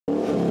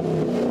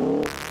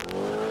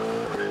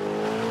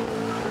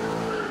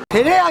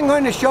Today I'm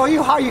going to show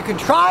you how you can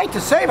try to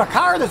save a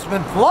car that's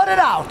been flooded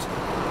out.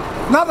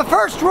 Now the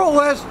first rule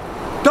is,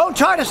 don't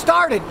try to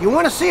start it. You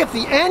want to see if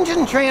the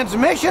engine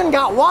transmission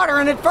got water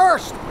in it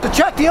first. To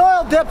check the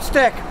oil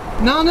dipstick.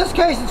 Now in this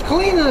case it's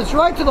clean and it's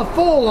right to the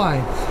full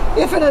line.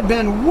 If it had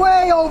been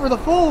way over the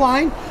full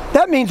line,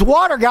 that means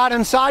water got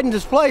inside and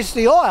displaced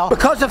the oil.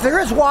 Because if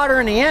there is water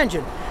in the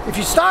engine, if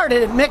you start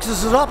it, it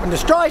mixes it up and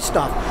destroys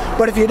stuff.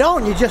 But if you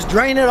don't, you just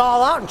drain it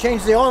all out and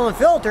change the oil and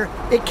filter,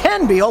 it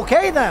can be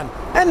okay then.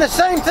 And the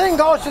same thing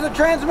goes to the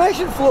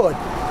transmission fluid.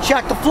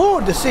 Check the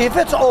fluid to see if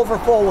it's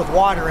overfull with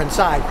water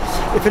inside.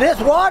 If it is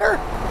water,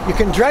 you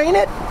can drain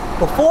it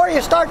before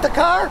you start the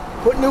car,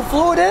 put new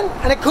fluid in,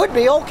 and it could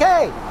be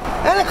okay.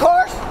 And of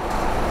course,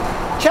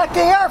 check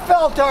the air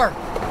filter.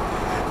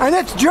 And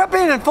it's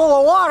dripping and full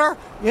of water.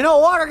 You know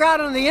water got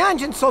in the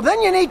engine, so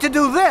then you need to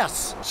do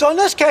this. So in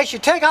this case, you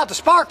take out the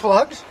spark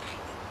plugs.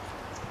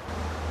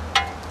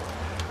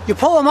 You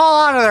pull them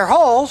all out of their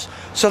holes,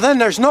 so then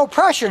there's no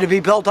pressure to be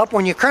built up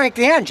when you crank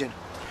the engine.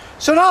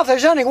 So now if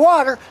there's any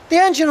water, the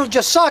engine will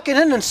just suck it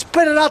in and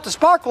spit it out the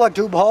spark plug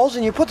tube holes,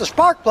 and you put the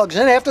spark plugs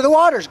in after the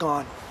water's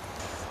gone.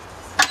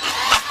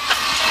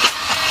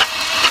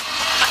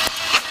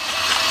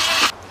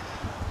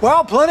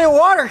 Well, plenty of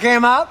water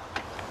came out.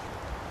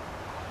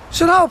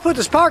 So now we'll put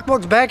the spark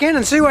plugs back in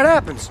and see what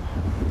happens.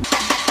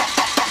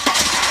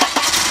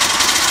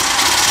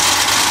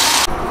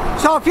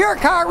 So if your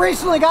car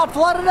recently got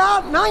flooded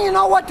out, now you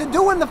know what to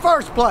do in the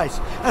first place.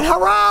 And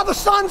hurrah, the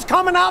sun's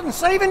coming out and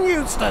saving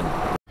Houston.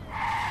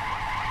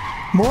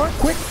 More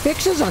quick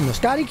fixes on the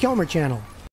Scotty Kilmer channel.